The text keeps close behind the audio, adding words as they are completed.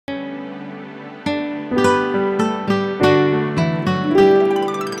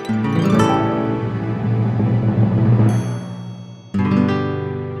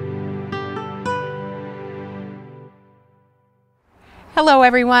Hello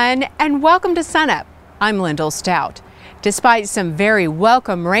everyone, and welcome to Sunup. I'm Lyndall Stout. Despite some very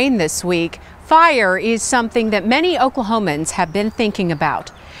welcome rain this week, fire is something that many Oklahomans have been thinking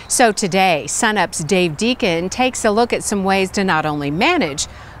about. So today, Sunup's Dave Deacon takes a look at some ways to not only manage,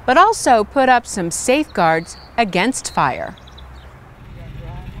 but also put up some safeguards against fire.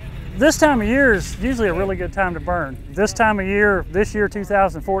 This time of year is usually a really good time to burn. This time of year, this year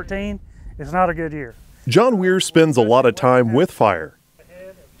 2014, is not a good year. John Weir spends a lot of time with fire.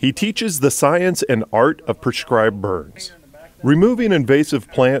 He teaches the science and art of prescribed burns, removing invasive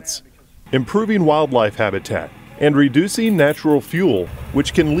plants, improving wildlife habitat, and reducing natural fuel,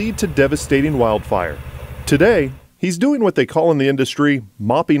 which can lead to devastating wildfire. Today, he's doing what they call in the industry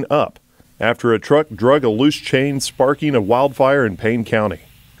mopping up, after a truck drug a loose chain sparking a wildfire in Payne County.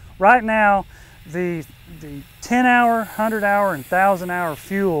 Right now, the 10-hour, 100-hour, and 1,000-hour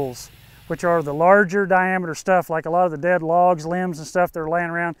fuels, which are the larger diameter stuff, like a lot of the dead logs, limbs, and stuff that are laying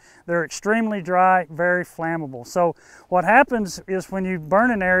around, they're extremely dry, very flammable. So what happens is when you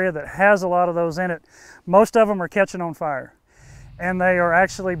burn an area that has a lot of those in it, most of them are catching on fire. And they are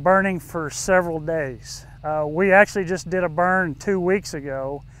actually burning for several days. We actually just did a burn 2 weeks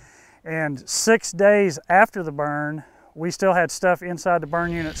ago, and 6 days after the burn, we still had stuff inside the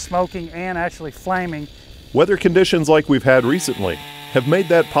burn unit smoking and actually flaming. Weather conditions like we've had recently have made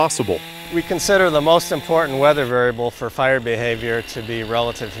that possible. We consider the most important weather variable for fire behavior to be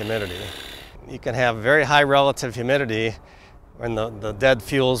relative humidity. You can have very high relative humidity when the dead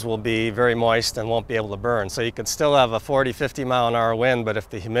fuels will be very moist and won't be able to burn. So you could still have a 40, 50 mile an hour wind, but if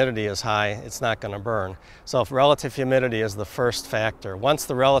the humidity is high, it's not going to burn. So if relative humidity is the first factor. Once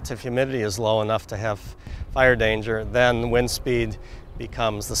the relative humidity is low enough to have fire danger, then wind speed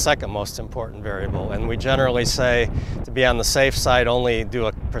becomes the second most important variable. And we generally say to be on the safe side, only do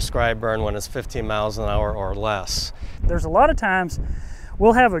a prescribed burn when it's 15 miles an hour or less. There's a lot of times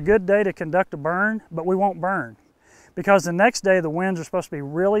we'll have a good day to conduct a burn, but we won't burn, because the next day the winds are supposed to be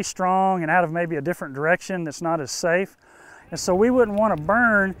really strong and out of maybe a different direction that's not as safe. And so we wouldn't want to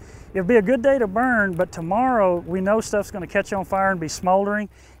burn. It'd be a good day to burn, but tomorrow we know stuff's going to catch on fire and be smoldering.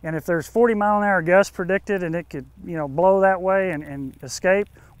 And if there's 40-mile-an-hour gusts predicted and it could, blow that way and escape,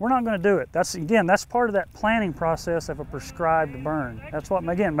 we're not going to do it. That's part of that planning process of a prescribed burn. That's what,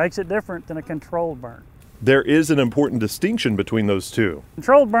 again, makes it different than a controlled burn. There is an important distinction between those two.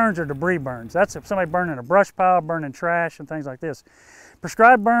 Controlled burns are debris burns. That's if somebody burning a brush pile, burning trash, and things like this.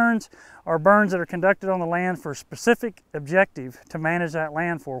 Prescribed burns are burns that are conducted on the land for a specific objective to manage that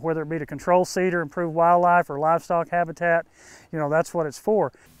land for, whether it be to control seed or improve wildlife or livestock habitat. That's what it's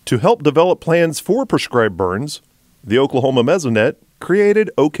for. To help develop plans for prescribed burns, the Oklahoma Mesonet created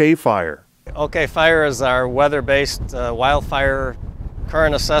OK Fire. OK Fire is our weather-based wildfire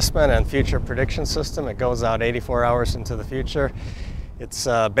current assessment and future prediction system. It goes out 84 hours into the future. It's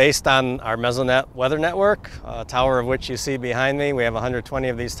based on our Mesonet weather network, a tower of which you see behind me. We have 120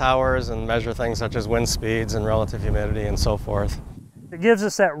 of these towers and measure things such as wind speeds and relative humidity and so forth. It gives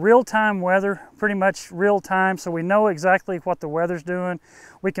us that real-time weather, pretty much real-time, so we know exactly what the weather's doing.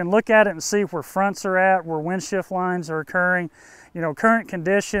 We can look at it and see where fronts are at, where wind shift lines are occurring, current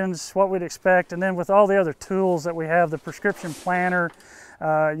conditions, what we'd expect, and then with all the other tools that we have, the prescription planner,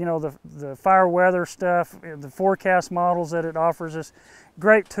 the fire weather stuff, the forecast models that it offers us.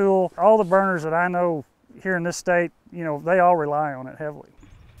 Great tool. All the burners that I know here in this state, they all rely on it heavily.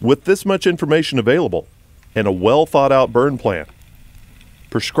 With this much information available and a well thought out burn plan,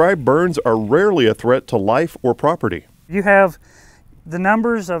 prescribed burns are rarely a threat to life or property. You have the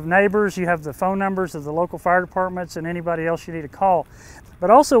numbers of neighbors, you have the phone numbers of the local fire departments and anybody else you need to call.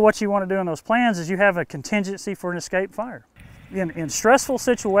 But also what you want to do in those plans is you have a contingency for an escape fire. In stressful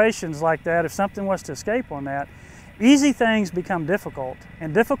situations like that, if something was to escape on that, easy things become difficult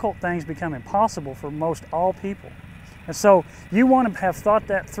and difficult things become impossible for most all people. And so you want to have thought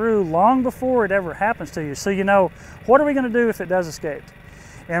that through long before it ever happens to you, so you know, what are we going to do if it does escape?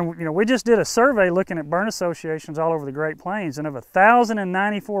 And we just did a survey looking at burn associations all over the Great Plains, and of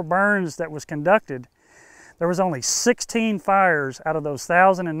 1,094 burns that was conducted, there was only 16 fires out of those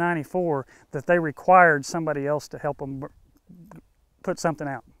 1,094 that they required somebody else to help them put something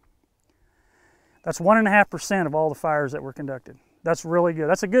out. That's 1.5% of all the fires that were conducted. That's really good.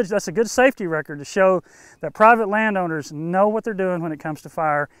 That's a good safety record to show that private landowners know what they're doing when it comes to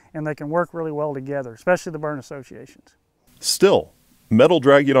fire, and they can work really well together, especially the burn associations. Still, metal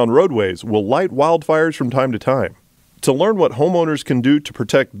dragging on roadways will light wildfires from time to time. To learn what homeowners can do to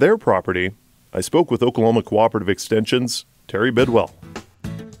protect their property, I spoke with Oklahoma Cooperative Extension's Terry Bidwell.